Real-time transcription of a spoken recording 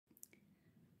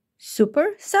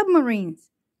Super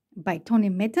Submarines by Tony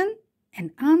Mitton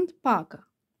and Aunt Parker.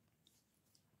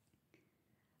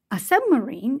 A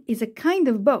submarine is a kind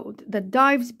of boat that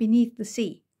dives beneath the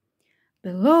sea.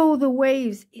 Below the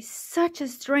waves is such a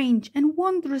strange and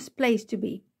wondrous place to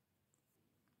be.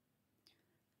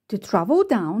 To travel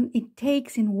down, it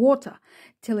takes in water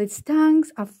till its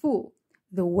tanks are full.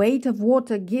 The weight of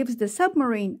water gives the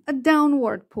submarine a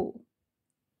downward pull.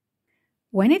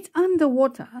 When it's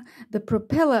underwater, the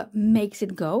propeller makes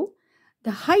it go.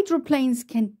 The hydroplanes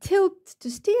can tilt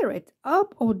to steer it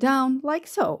up or down like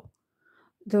so.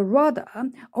 The rudder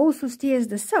also steers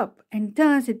the sub and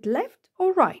turns it left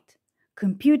or right.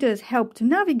 Computers help to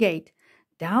navigate.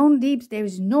 Down deep there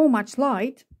is no much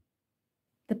light.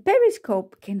 The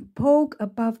periscope can poke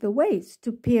above the waves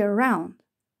to peer around.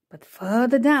 But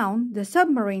further down, the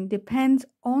submarine depends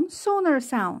on sonar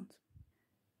sound.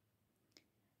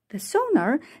 The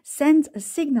sonar sends a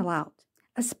signal out,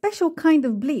 a special kind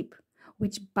of bleep,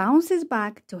 which bounces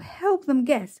back to help them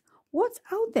guess what's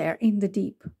out there in the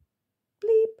deep.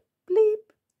 Bleep,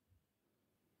 bleep.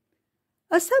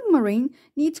 A submarine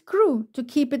needs crew to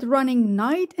keep it running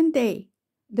night and day.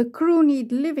 The crew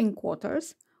need living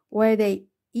quarters where they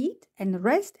eat and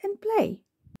rest and play.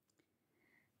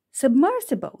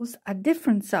 Submersibles are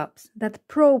different subs that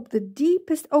probe the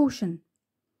deepest ocean.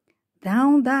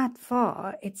 Down that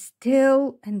far, it's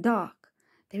still and dark.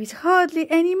 There is hardly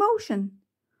any motion.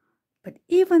 But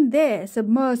even there,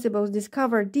 submersibles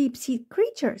discover deep-sea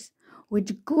creatures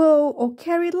which glow or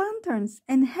carry lanterns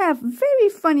and have very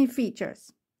funny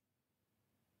features.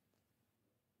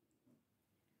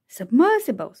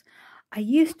 Submersibles are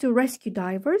used to rescue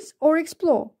divers or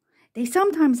explore. They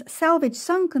sometimes salvage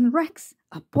sunken wrecks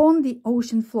upon the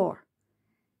ocean floor.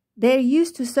 They're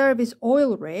used to service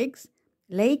oil rigs,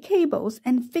 lay cables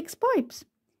and fix pipes.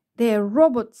 Their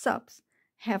robot subs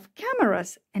have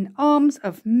cameras and arms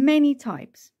of many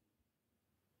types.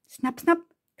 Snap, snap,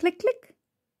 click, click.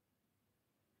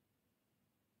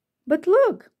 But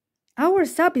look, our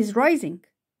sub is rising.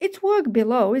 Its work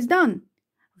below is done.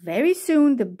 Very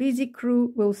soon the busy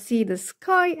crew will see the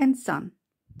sky and sun.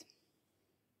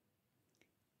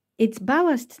 Its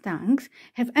ballast tanks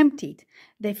have emptied.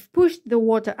 They've pushed the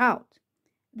water out.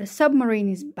 The submarine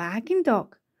is back in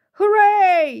dock.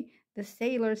 Hooray! The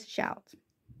sailors shout.